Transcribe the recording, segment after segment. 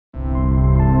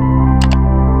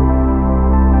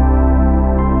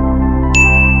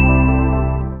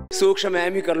सूक्ष्म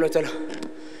एम ही कर लो, चलो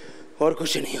और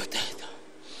कुछ नहीं होता है। तो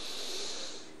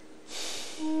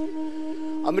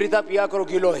अमृता पिया करो,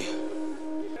 गिलोय,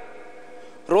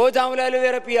 रोज आंवला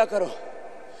एलोवेरा पिया करो।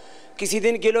 किसी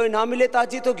दिन गिलोय ना मिले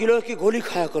ताजी तो गिलोय की गोली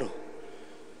खाया करो,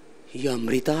 ये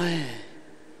अमृता है।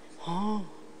 हाँ,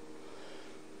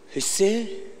 इससे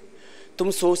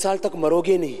तुम 100 साल तक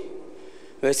मरोगे नहीं।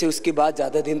 वैसे उसके बाद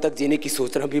ज्यादा दिन तक जीने की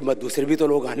सोचना भी मत, दूसरे भी तो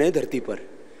लोग आने हैं धरती पर,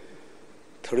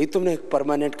 थोड़ी तुमने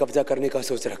परमानेंट कब्जा करने का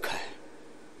सोच रखा है।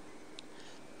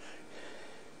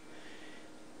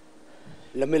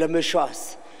 लंबे लंबे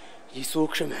श्वास, ये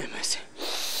सूक्ष्म है में से,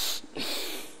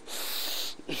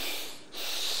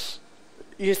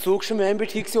 ये सूक्ष्म है भी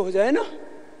ठीक से हो जाए ना,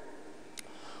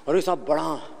 और ये सब बड़ा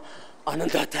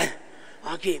आनंद आता है।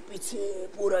 आगे पीछे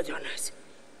पूरा जाना है,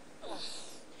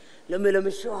 लंबे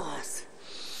लंबे श्वास।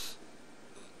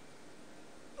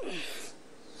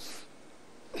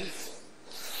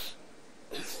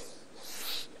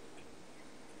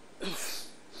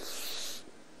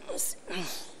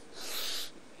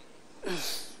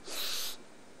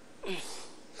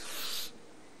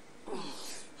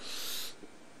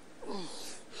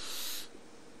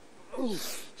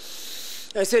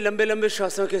 ऐसे लंबे लंबे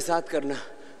श्वासों के साथ करना।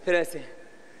 फिर ऐसे,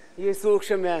 ये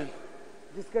सूक्ष्म है,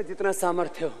 जिसका जितना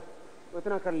सामर्थ्य हो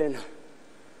उतना कर लेना।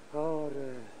 और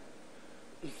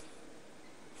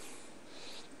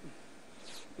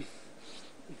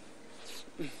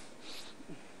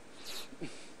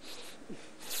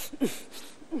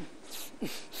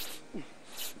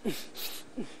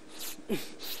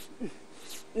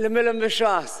लंबे लंबे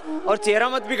श्वास, और चेहरा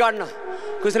मत बिगाड़ना।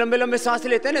 कुछ लंबे लंबे सांस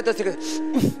लेते हैं ना तो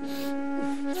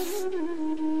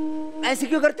ऐसे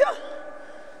क्यों करते हो?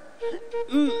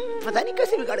 पता नहीं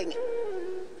कैसे बिगाड़ेंगे।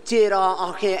 चेहरा,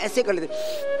 आंखें ऐसे कर लेते,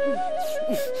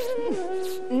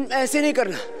 ऐसे नहीं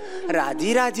करना,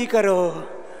 राजी राजी करो।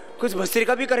 कुछ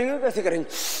भस्त्रिका भी करेंगे, कैसे करेंगे?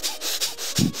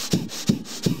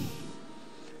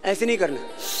 ऐसे नहीं करना,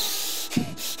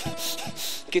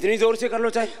 कितनी जोर से कर लो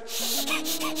चाहे,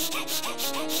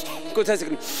 कुछ ऐसे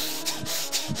करना,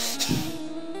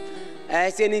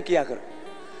 ऐसे नहीं किया करो।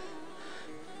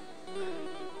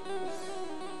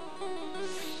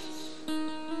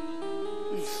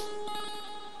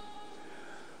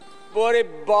 पूरी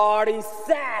बॉडी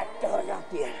सेट हो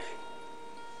जाती है।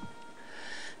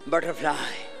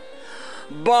 Butterfly,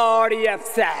 body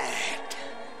upset,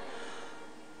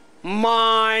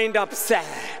 mind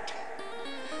upset,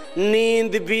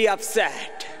 नींद भी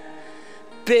अपसेट,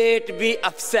 पेट भी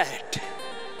अपसेट,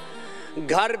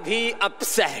 घर भी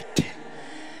अपसेट,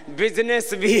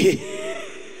 बिजनेस भी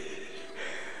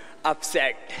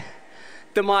अपसेट।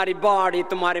 तुम्हारी बॉडी,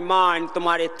 तुम्हारी माइंड,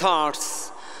 तुम्हारे थॉट्स,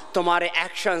 तुम्हारे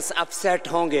एक्शंस अपसेट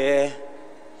होंगे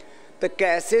तो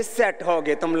कैसे सेट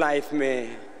होगे तुम लाइफ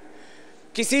में?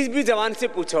 किसी भी जवान से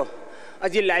पूछो,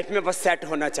 अजी लाइफ में बस सेट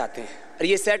होना चाहते हैं। और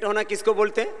ये सेट होना किसको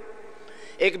बोलते हैं?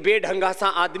 एक बेढंगा सा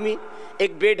आदमी,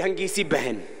 एक बेढंगी सी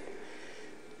बहन,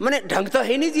 मैंने ढंग तो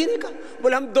है नहीं जीने का।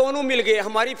 बोले हम दोनों मिल गए,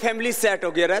 हमारी फैमिली सेट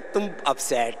हो गया। रहा तुम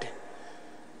अपसेट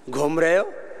घूम रहे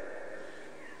हो।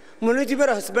 मुझे जी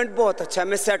मेरा हस्बैंड बहुत अच्छा है,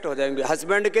 मैं सेट हो जाएंगे।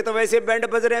 हस्बैंड के तो वैसे बैंड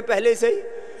बज रहे हैं पहले से ही,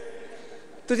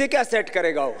 तुझे क्या सेट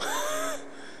करेगा वो?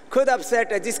 खुद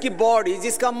अपसेट है। जिसकी बॉडी,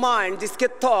 जिसका माइंड, जिसके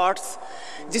थॉट्स,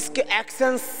 जिसके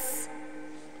एक्शंस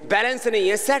बैलेंस नहीं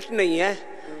है, सेट नहीं है,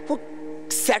 वो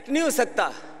सेट नहीं हो सकता।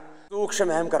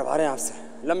 सूक्ष्म हम करवा रहे हैं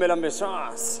आपसे लंबे लंबे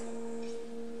सांस।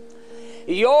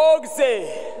 योग से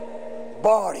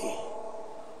body,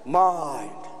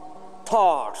 mind,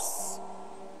 thoughts,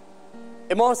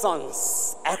 emotions,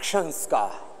 actions का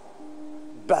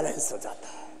बैलेंस हो जाता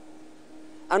है।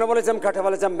 एनाबॉलिज्म,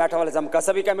 कैटाबॉलिज्म, मेटाबॉलिज्म का,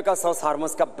 सभी केमिकल सोर्स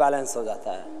हार्मोन्स का बैलेंस हो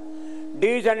जाता है।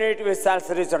 डीजनरेटिव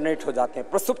सेल्स रिजनरेट हो जाते हैं।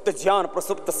 प्रसुप्त ज्ञान,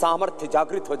 प्रसुप्त सामर्थ्य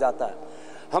जागृत हो जाता है।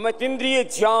 हम अतीन्द्रिय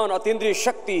ज्ञान, अतीन्द्रिय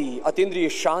शक्ति, अतीन्द्रिय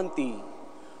शांति,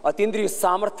 अतीन्द्रिय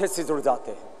सामर्थ्य से जुड़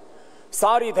जाते हैं।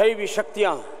 सारी दैवी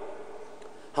शक्तियां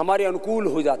हमारे अनुकूल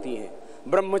हो जाती हैं।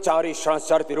 ब्रह्मचारी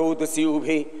श्रांचर्ति रोदसी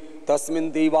उभे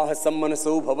तस्मिन् देवाः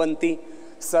सम्मनसो भवन्ति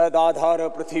सदाधार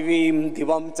पृथिवीं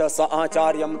दिवं च स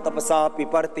आचार्यं तपसा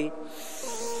पिपर्ति।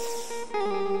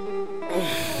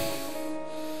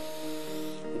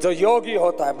 जो योगी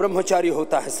होता है, ब्रह्मचारी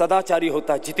होता है, सदाचारी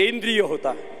होता है, जितेंद्रिय होता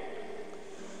है,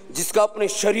 जिसका अपने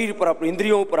शरीर पर, अपने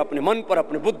इंद्रियों पर, अपने मन पर,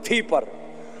 अपने बुद्धि पर,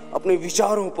 अपने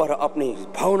विचारों पर, अपनी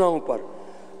भावनाओं पर,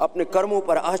 अपने कर्मों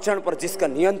पर, आचरण पर जिसका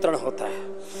नियंत्रण होता है,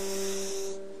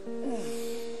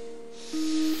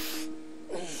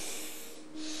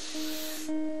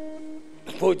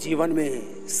 वो जीवन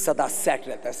में सदा सेट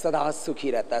रहता है, सदा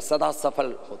सुखी रहता है, सदा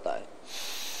सफल होता है।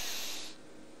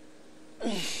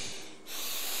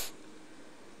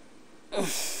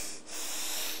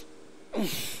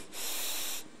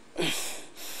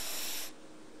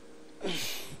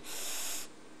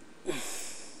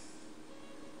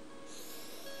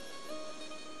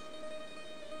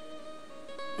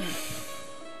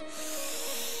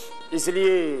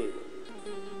 इसलिए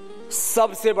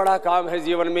सबसे बड़ा काम है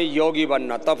जीवन में योगी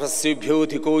बनना।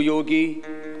 तपस्विभ्योऽधिको योगी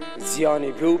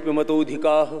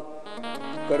ज्ञानिभ्योऽप्यमतोऽधिकाः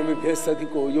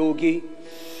कर्मभ्यस्तधिको योगी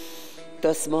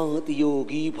तस्मात्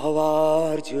योगी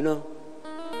भवार्जुन।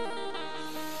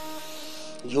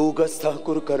 योगस्थः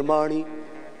कुरु कर्माणि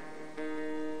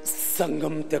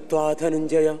संगम त्यक्त्वा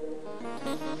धनंजय।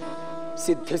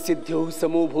 सिद्ध सिद्ध्यो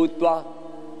समो भूत्वा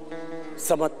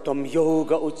समत्वं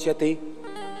योग उच्यते।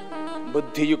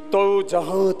 बुद्धियुक्तो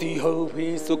जहाति हौहि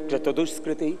सुकृत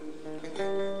दुष्कृति।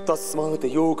 तस्मात्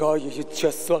योगाय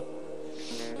युज्यस्व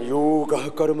योगः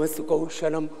कर्मसु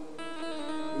कौशलम्।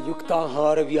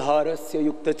 युक्ताहार विहारस्य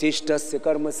युक्तचेष्टस्य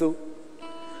कर्मसु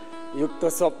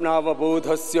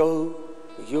युक्तस्वप्नावबोधस्य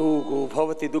योगो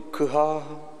भवति दुःखः।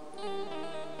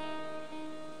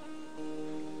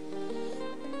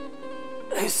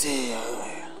 ऐसे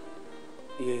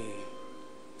ये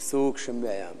सूक्ष्म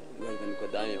व्यायाम, गर्दन को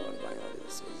दाएं और बाएं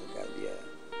कर दिया है,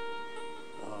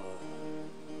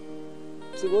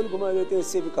 इसे गोल घुमा देते हैं,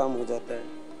 इससे भी काम हो जाता है।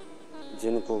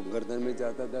 जिनको गर्दन में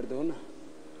ज्यादा दर्द हो ना,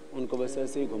 उनको बस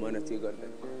ऐसे ही घुमाना चाहिए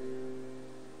गर्दन को,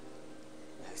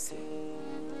 ऐसे।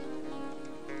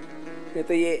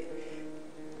 तो ये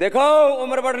देखो,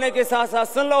 उम्र बढ़ने के साथ साथ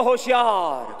सुन लो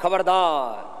होशियार,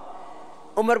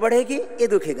 खबरदार, उम्र बढ़ेगी ये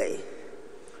दुखेगा। ये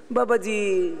बाबा जी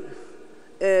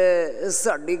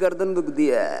साड़ी गर्दन दुखदी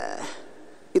है,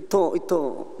 इथों इथों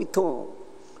इथों,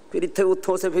 फिर इथे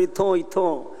उथों से फिर इथों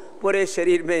इथों, पूरे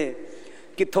शरीर में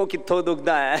किथों किथों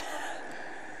दुखदा है,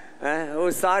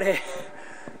 वो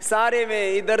सारे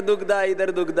में इधर दुखदा है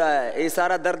इधर दुखदा है, ये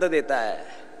सारा दर्द देता है।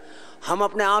 हम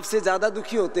अपने आप से ज्यादा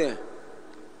दुखी होते हैं,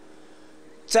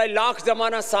 चाहे लाख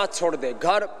जमाना साथ छोड़ दे,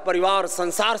 घर परिवार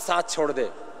संसार साथ छोड़ दे,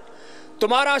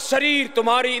 तुम्हारा शरीर,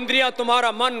 तुम्हारी इंद्रियां,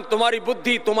 तुम्हारा मन, तुम्हारी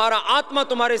बुद्धि, तुम्हारा आत्मा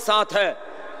तुम्हारे साथ है,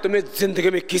 तुम्हें जिंदगी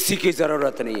में किसी की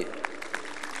जरूरत नहीं है।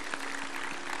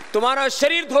 तुम्हारा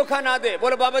शरीर धोखा ना दे।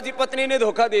 बोले बाबा जी पत्नी ने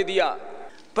धोखा दे दिया,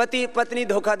 पत्नी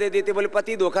धोखा दे देती, बोले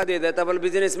पति धोखा दे देता, बोले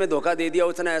बिजनेस में धोखा दे दिया,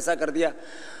 उसने ऐसा कर दिया।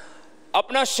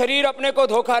 अपना शरीर अपने को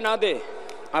धोखा ना दे,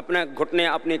 अपना घुटने,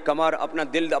 अपनी कमर, अपना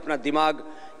दिल, अपना दिमाग,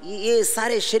 ये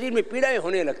सारे शरीर में पीड़ाएं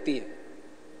होने लगती हैं।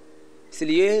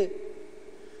 इसलिए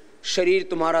शरीर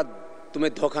तुम्हारा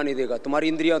तुम्हें धोखा नहीं देगा, तुम्हारी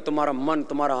इंद्रियां, तुम्हारा मन,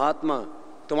 तुम्हारा आत्मा,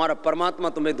 तुम्हारा परमात्मा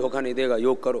तुम्हें धोखा नहीं देगा।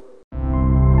 योग करो।